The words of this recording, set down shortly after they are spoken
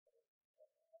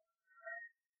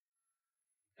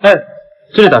哎，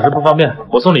这里打车不方便，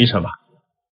我送你一程吧。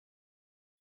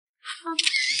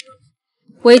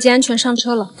我已经安全上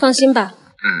车了，放心吧。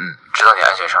知道你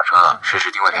安全上车了，实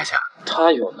时定位开下。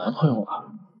她有男朋友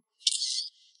了。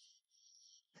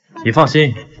你放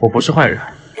心，我不是坏人。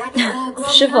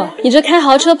师傅，你这开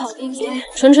豪车跑地铁，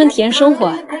纯纯体验生活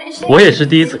啊！我也是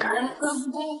第一次开。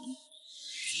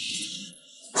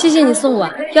谢谢你送我，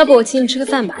要不我请你吃个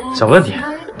饭吧？小问题，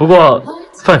不过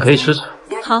饭可以吃吃。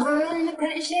好。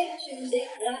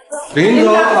林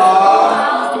总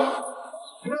好。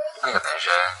那个男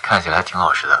生看起来挺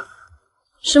老实的。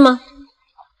是吗？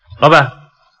老板，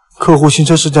客户新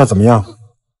车试驾怎么样？你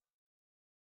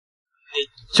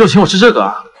就请我吃这个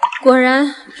啊？果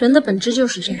然，人的本质就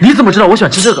是这样。你怎么知道我喜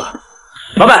欢吃这个？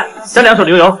老板，加2手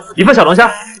牛油，1份小龙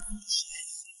虾。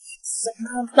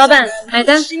老板，买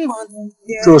单。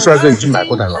这位帅哥已经买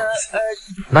过单了。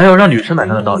哪有让女生买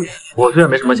单的道理？我虽然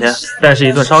没什么钱，但是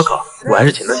一顿烧烤我还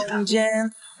是请得起的。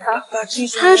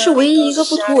他是唯一一个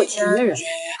不图我钱的人。鸽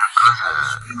子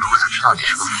如果他知道你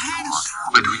是个富婆，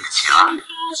会不会图你的钱啊？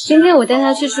今天我带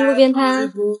他去吃路边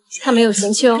摊，他没有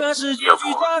嫌弃哦。要不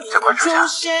你再关注下？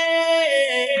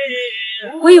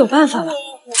我有办法了。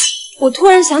我突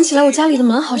然想起来，我家里的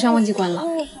门好像忘记关了。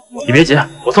你别急，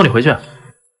我送你回去。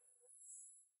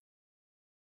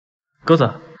鸽子，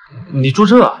你住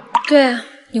这？对啊，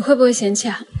你会不会嫌弃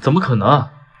啊？怎么可能？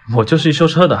我就是一修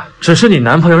车的，只是你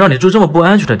男朋友让你住这么不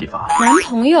安全的地方。男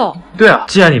朋友？对啊，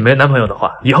既然你没男朋友的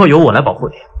话，以后由我来保护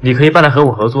你。你可以搬来和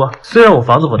我合租，虽然我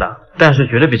房子不大，但是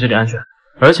绝对比这里安全，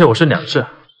而且我是2室。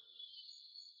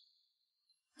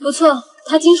不错，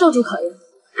他经受住考验。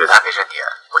有他陪着你，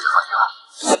我就放心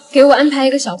了。给我安排一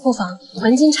个小破房，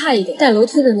环境差一点，带楼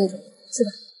梯的那种，是吧？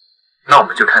那我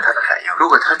们就看他的反应，如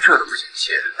果他这都不嫌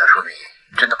弃，那说明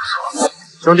真的不错。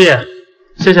兄弟，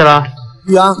谢谢了。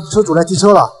玉阳，车主来提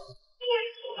车了。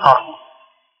好。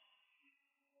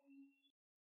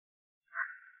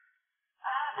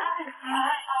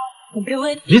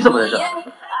你怎么在这？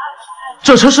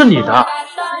这车是你的。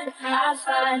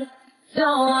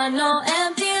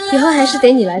以后还是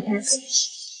得你来开。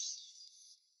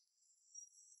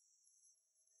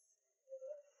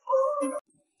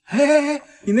嘿，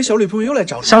你那小女朋友又来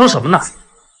找你，瞎说什么呢？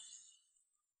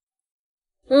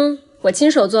我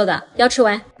亲手做的，要吃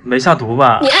完。没下毒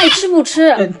吧？你爱吃不吃？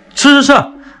吃。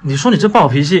你说你这暴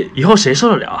脾气，以后谁受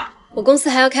得了啊？我公司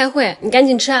还要开会，你赶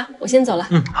紧吃啊！我先走了。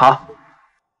好。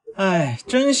哎，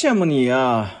真羡慕你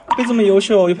啊，被这么优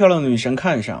秀又漂亮的女神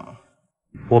看上。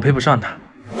我配不上她。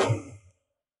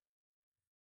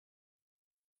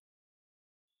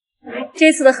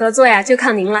这次的合作呀，就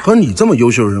靠您了。和你这么优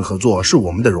秀的人合作是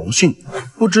我们的荣幸。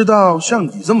不知道像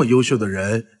你这么优秀的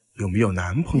人有没有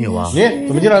男朋友啊？你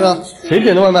怎么进来的？谁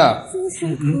点的外卖？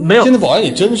没有。现在保安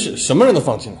也真是什么人都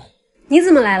放进来。你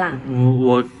怎么来了？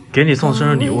我给你送生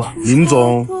日礼物。林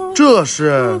总，这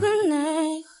是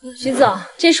徐总，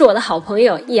这是我的好朋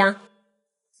友易阳。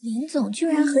林总居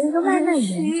然和一个外卖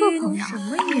员做朋友，什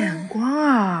么眼光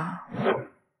啊！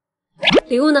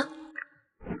礼物呢？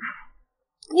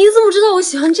你怎么知道我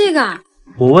喜欢这个啊？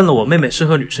我问了我妹妹适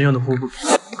合女生用的护肤品。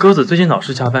鸽子最近老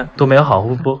是加班，都没有好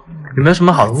护肤，有没有什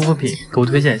么好的护肤品给我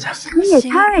推荐一下？你也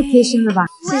太贴心了吧！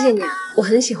谢谢你，我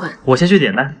很喜欢。我先去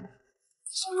点单。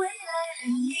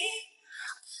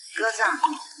鸽子，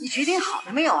你决定好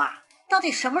了没有啊？到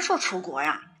底什么时候出国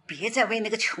呀？别再为那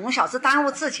个穷小子耽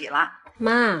误自己了。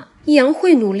妈，易阳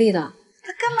会努力的。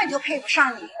他根本就配不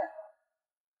上你。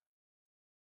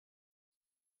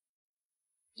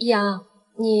易阳，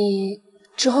你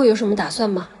之后有什么打算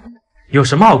吗？有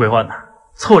什么好规划的？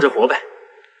凑合着活呗。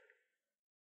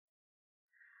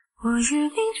我与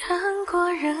你穿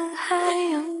过人海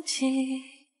拥挤。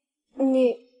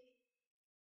你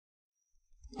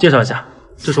介绍一下，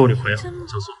这是我女朋友，叫做朋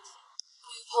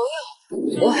友。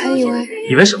我还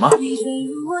以为什么？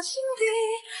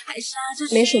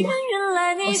没什么，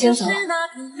我先走了。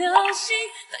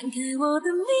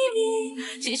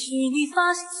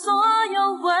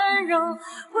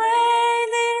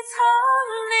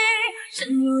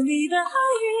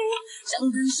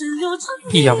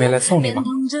易阳没来送你吗？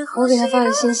我给他发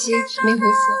了信息，没回复，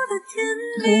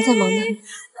可能在忙呢。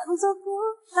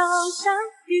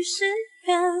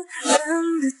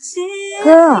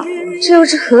哥，这又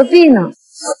是何必呢？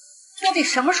到底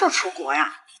什么时候出国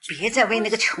呀？别再为那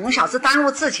个穷小子耽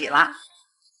误自己了。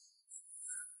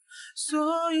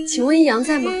请问易阳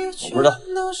在吗？我不知道。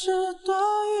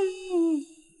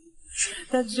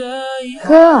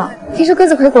哥，听说鸽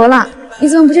子回国了，你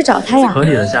怎么不去找他呀？河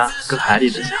里的虾跟海里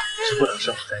的虾是不能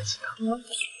生活在一起的。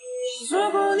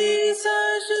如果你30岁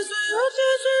后结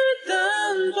局，当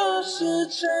作是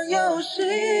场游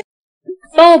戏。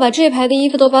帮我把这一排的衣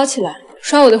服都包起来，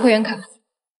刷我的会员卡。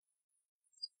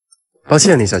抱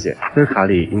歉，林小姐，这个卡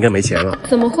里应该没钱了。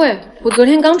怎么会？我昨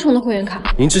天刚充的会员卡。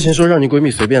您之前说让您闺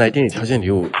蜜随便来店里挑件礼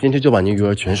物，今天就把您余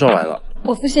额全刷完了。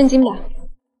我付现金吧。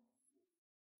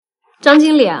张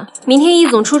经理啊，明天易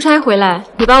总出差回来，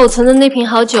你把我存的那瓶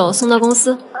好酒送到公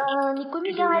司。你闺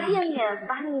蜜刚来店里，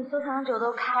把你收藏的酒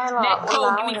都开了，我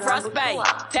拦也拦不住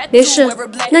啊。没事，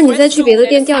那你再去别的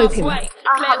店调一瓶吧。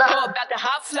啊，好的。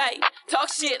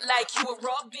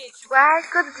喂，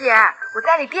鸽子姐，我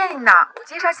在你店里呢，我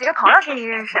介绍几个朋友给你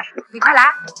认识，你快来。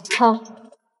好。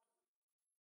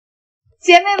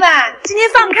姐妹们，今天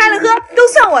放开了喝，都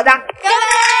算我的。干杯！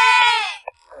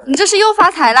你这是又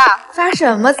发财了？发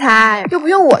什么财？又不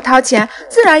用我掏钱，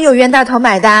自然有冤大头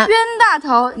买单。冤大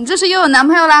头，你这是又有男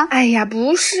朋友啦？哎呀，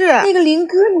不是，那个林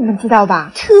哥你们知道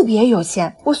吧？特别有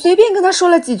钱，我随便跟他说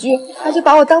了几句，他就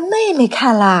把我当妹妹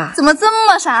看啦。怎么这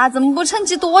么傻？怎么不趁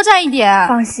机多占一点？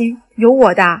放心，有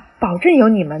我的，保证有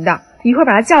你们的。一会儿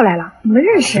把他叫来了，你们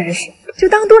认识认识，就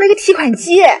当多了一个提款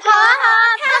机。好啊好啊，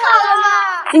太好了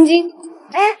吧！晶晶。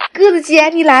哎，鸽子姐，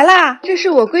你来啦！这是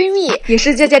我闺蜜，也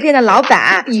是这家店的老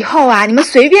板。以后啊，你们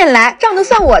随便来，账都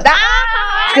算我的。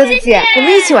鸽子姐，我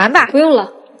们一起玩吧。不用了，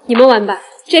你们玩吧。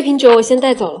这瓶酒我先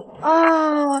带走了。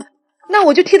哦，那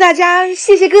我就替大家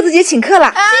谢谢鸽子姐请客了。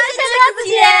谢谢鸽子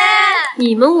姐。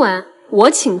你们玩，我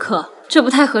请客，这不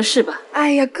太合适吧？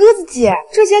哎呀，鸽子姐，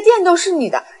这家店都是你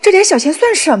的，这点小钱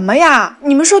算什么呀？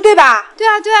你们说对吧？对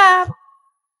啊，对啊。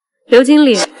刘经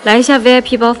理，来一下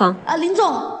VIP 包房。林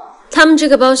总。他们这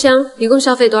个包厢一共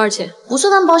消费多少钱？不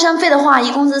算他们包厢费的话，一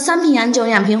共是3瓶洋酒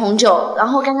，2瓶红酒，然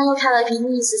后刚刚又开了一瓶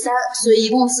13，所以一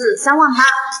共是3万8。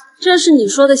这是你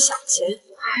说的小钱。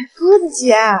哎，鸽子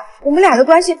姐，我们俩的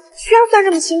关系需要算这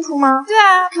么清楚吗？对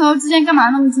啊，朋友之间干嘛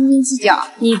那么斤斤计较？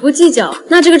你不计较，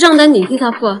那这个账单你替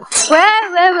他付啊。喂，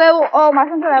我马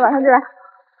上就来，马上就来。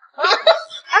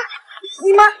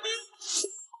你妈！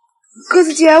鸽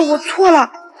子姐，我错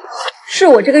了。是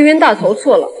我这个冤大头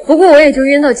错了，不过我也就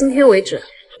冤到今天为止。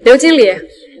刘经理，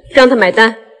让他买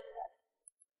单。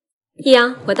易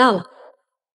阳，我到了。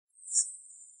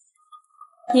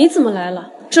你怎么来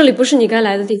了？这里不是你该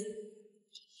来的地方。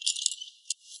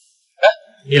哎，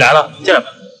你来了，进来吧。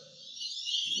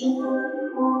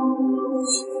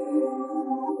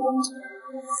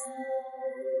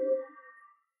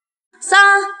3、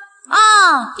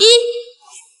2、1。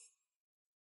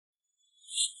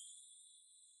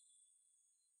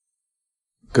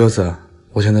鸽子，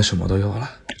我现在什么都有了。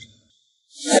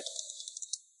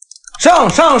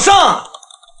上！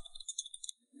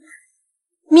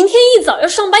明天一早要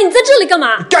上班，你在这里干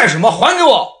嘛？干什么？还给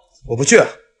我！我不去。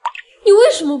你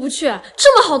为什么不去？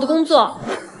这么好的工作。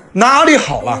哪里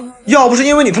好了？要不是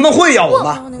因为你，他们会要我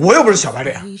吗？我又不是小白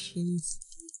脸。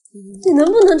你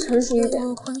能不能成熟一点？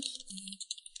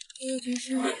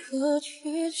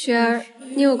雪儿，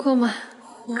你有空吗？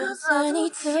鸽子，都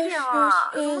7点了，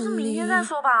不是明天再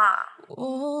说吧。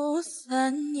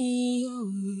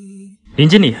林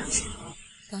经理，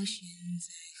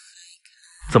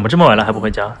怎么这么晚了还不回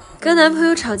家？跟男朋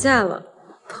友吵架了，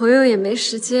朋友也没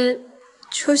时间，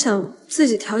就想自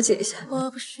己调节一下。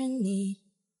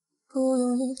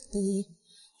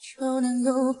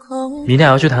明天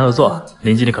还要去谈合作，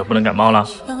林经理可不能感冒了。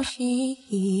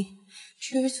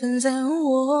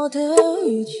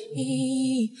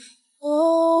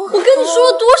我跟你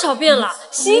说了多少遍了，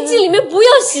洗衣机里面不要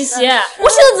洗鞋，我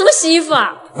现在怎么洗衣服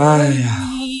啊？哎呀，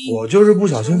我就是不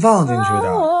小心放进去的，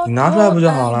你拿出来不就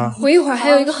好了？我一会儿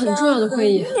还有一个很重要的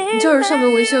会议，你叫人上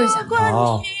门维修一下。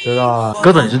好，知道了。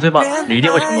鸽子，你是最棒的，你一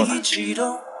定会成功的。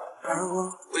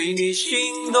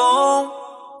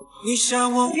你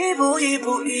向我一步一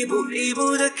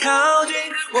步的靠近，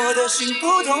我的心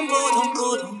扑通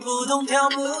跳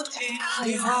不停。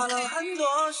你花了很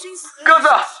多心思。鸽子，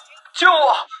救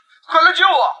我！快来救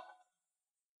我！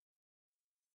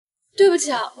对不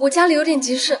起啊，我家里有点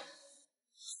急事。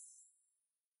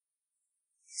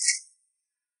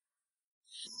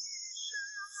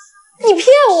你骗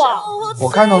我！我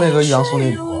看到那个易阳送的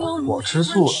礼物，我吃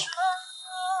素了。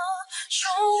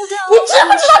你知不知道这个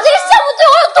项目对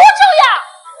我有多重要？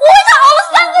我为他熬了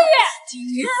3个月。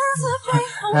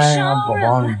哎呀，宝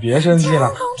宝，你别生气了，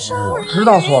我知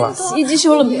道错了。洗衣机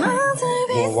修了没有？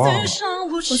我忘了。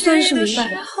我算是明白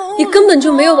了，你根本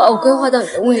就没有把我规划到你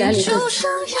的未来里头，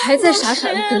还在傻傻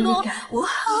的等你改。我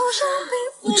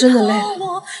真的累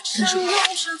了，真是。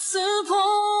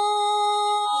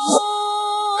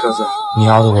鸽子，你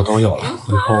要的我都有了，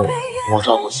以后我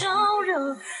照顾你。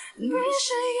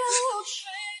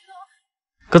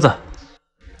鸽子，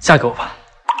嫁给我吧。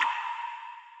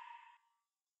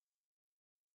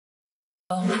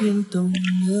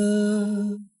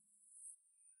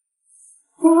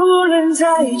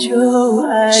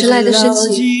迟来的深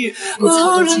情，不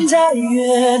草都见。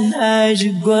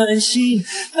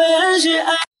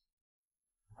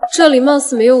这里貌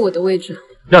似没有我的位置。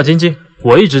廖晶晶，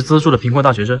我一直资助的贫困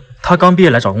大学生，她刚毕业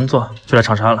来找工作，就来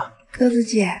长沙了。鸽子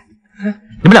姐，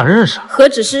你们俩认识？何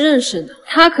止是认识呢，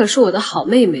她可是我的好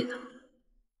妹妹呢。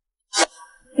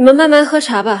你们慢慢喝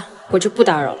茶吧，我就不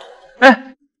打扰了。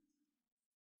哎，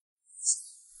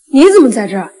你怎么在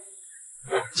这儿？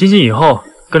晶晶以后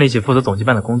跟你一起负责总机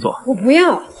办的工作。我不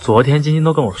要。昨天晶晶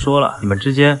都跟我说了，你们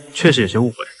之间确实有些误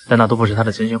会，但那都不是她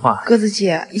的真心话。鸽子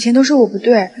姐，以前都是我不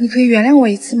对，你可以原谅我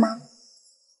一次吗？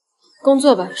工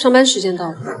作吧，上班时间到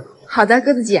了。好的，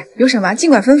鸽子姐，有什么尽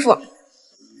管吩咐。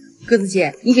鸽子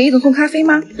姐，你给易总送咖啡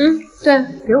吗？对，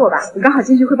给我吧，我刚好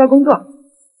进去汇报工作。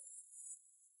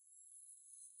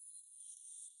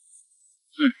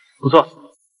不错。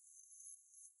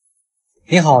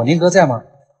你好，林哥在吗？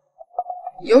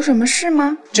有什么事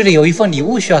吗？这里有一份礼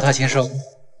物需要他签收。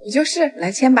我就是，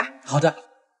来签吧。好的。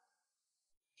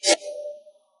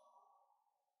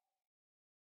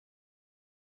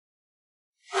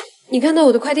你看到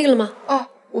我的快递了吗？哦，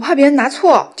我怕别人拿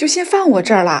错，就先放我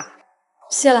这儿了。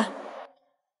谢了。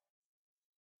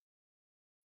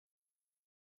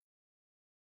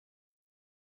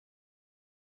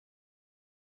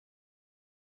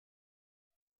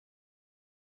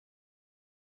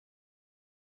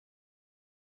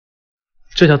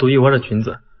这条独一无二的裙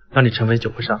子，让你成为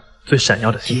酒会上最闪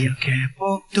耀的星星。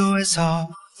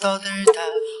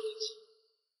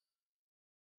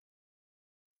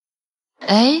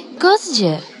哎，鸽子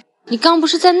姐，你刚不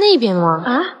是在那边吗？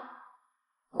啊，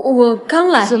我刚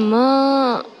来。怎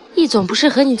么，易总不是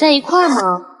和你在一块吗？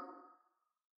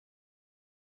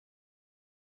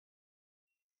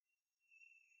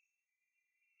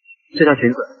这条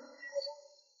裙子，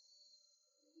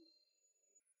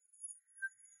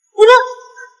你们，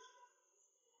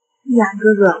呀，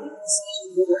哥哥，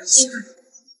我喜欢。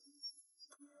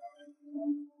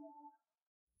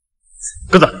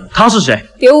鸽子，他是谁？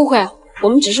别误会啊，我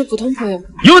们只是普通朋友。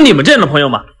有你们这样的朋友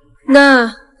吗？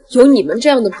那有你们这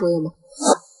样的朋友吗？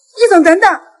易总，等等。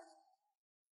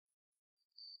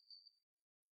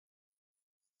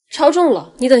超重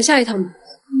了，你等下一趟吧。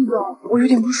易总，我有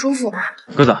点不舒服。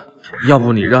鸽子，要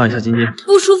不你让一下晶晶？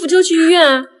不舒服就去医院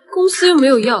啊，公司又没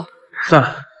有药。算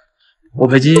了，我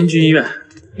陪晶晶去医院，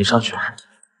你上去。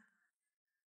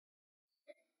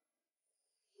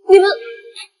你们，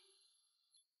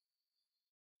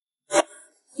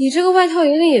你这个外套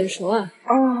有点眼熟啊。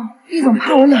哦，易总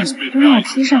怕我冷，就让我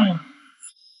披上了。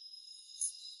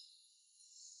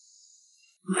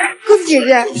鸽子姐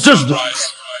姐，你这是对。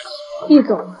易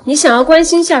总，你想要关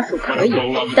心下属可以，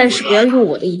但是不要用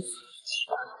我的意思。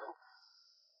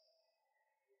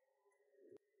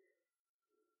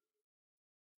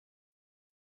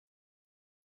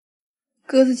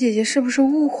鸽子姐姐是不是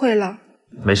误会了？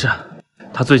没事，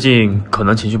她最近可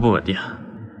能情绪不稳定。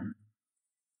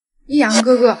易阳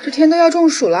哥哥，这天都要中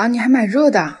暑了，你还买热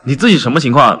的？你自己什么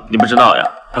情况你不知道呀？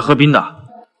还喝冰的。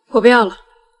我不要了。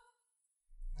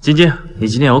晶晶，你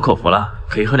今天有口福了，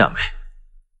可以喝2杯。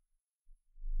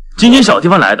晶晶小地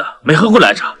方来的，没喝过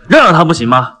奶茶，让她不行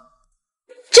吗？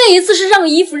这一次是让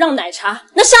衣服让奶茶，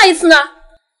那下一次呢？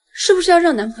是不是要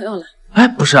让男朋友了？哎，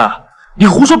不是啊，你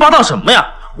胡说八道什么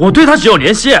呀？我对他只有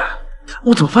联系，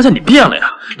我怎么发现你变了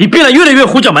呀？你变得越来越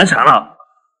胡搅蛮缠了。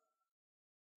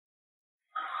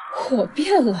我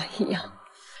变了一样，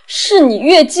是你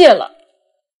越界了。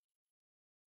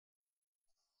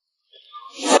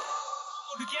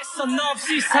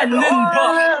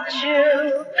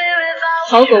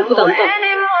好狗不挡道。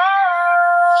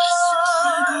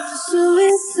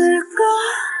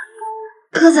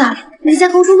鸽子，你在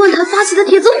公众论坛发起的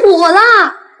帖子火了。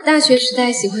大学时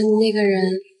代喜欢的那个人，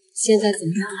现在怎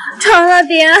么样了？成了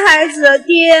颠还是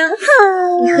颠？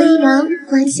哼！你和易阳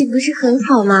关系不是很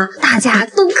好吗？大家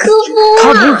都磕疯了。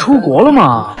他不是出国了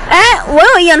吗？哎，我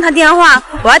有易阳他电话，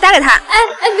我要打给他。哎，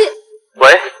别！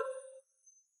喂。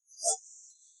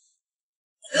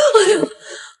哎呦，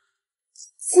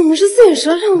怎么是4点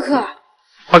12上课？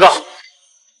报告。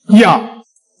易阳，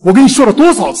我跟你说了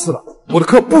多少次了，我的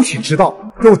课不许迟到，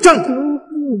给我站住！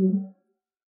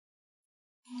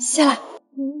下来。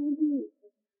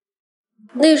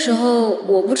那时候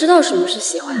我不知道什么是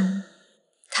喜欢，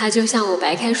它就像我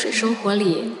白开水生活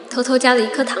里偷偷加的一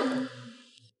颗糖。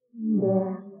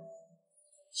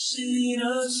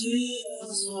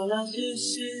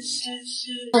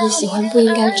到底喜欢不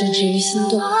应该止于心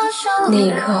动。那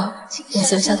一刻，我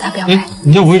想向他表白。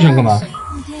你叫我一声干嘛？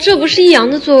这不是易阳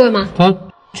的座位吗？他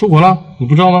出国了，你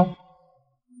不知道吗？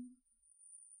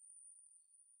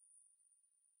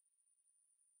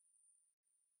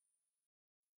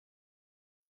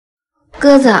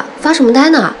鸽子发什么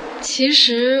呆呢？其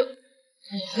实我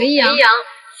和一阳，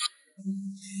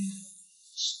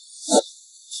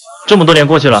这么多年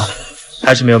过去了，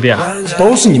还是没有变啊。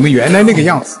都是你们原来那个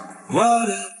样子。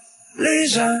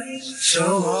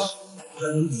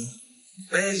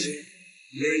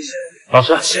老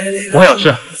师，我还有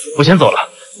事，我先走了。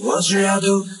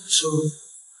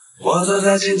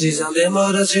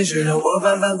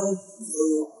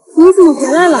你怎么回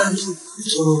来了？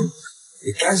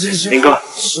林哥，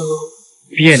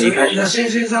毕业离开时，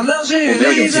我没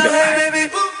有勇气表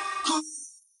白，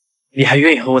你还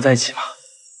愿意和我在一起吗？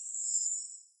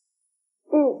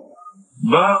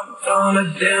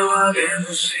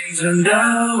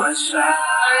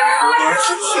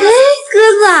哎，鸽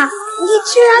子，你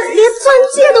居然连钻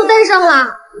戒都戴上了！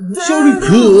效率可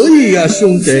以呀，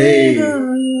兄弟。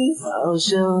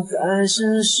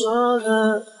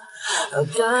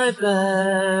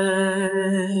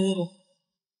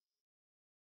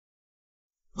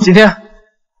今天，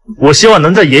我希望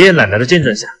能在爷爷奶奶的见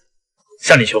证下，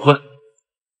向你求婚。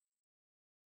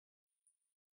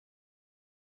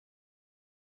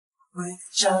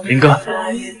林哥，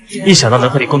一想到能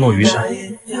和你共度余生，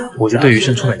我就对余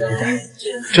生充满期待。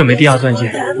这枚第二钻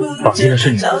戒绑定的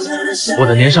是你，我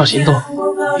的年少心动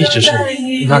一直是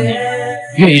你，那你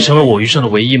愿意成为我余生的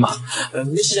唯一吗？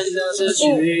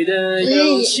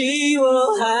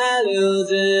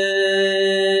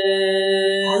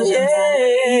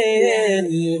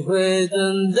你会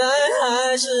等待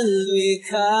还是离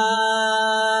开？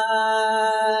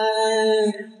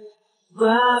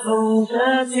刮风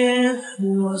的天，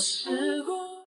我是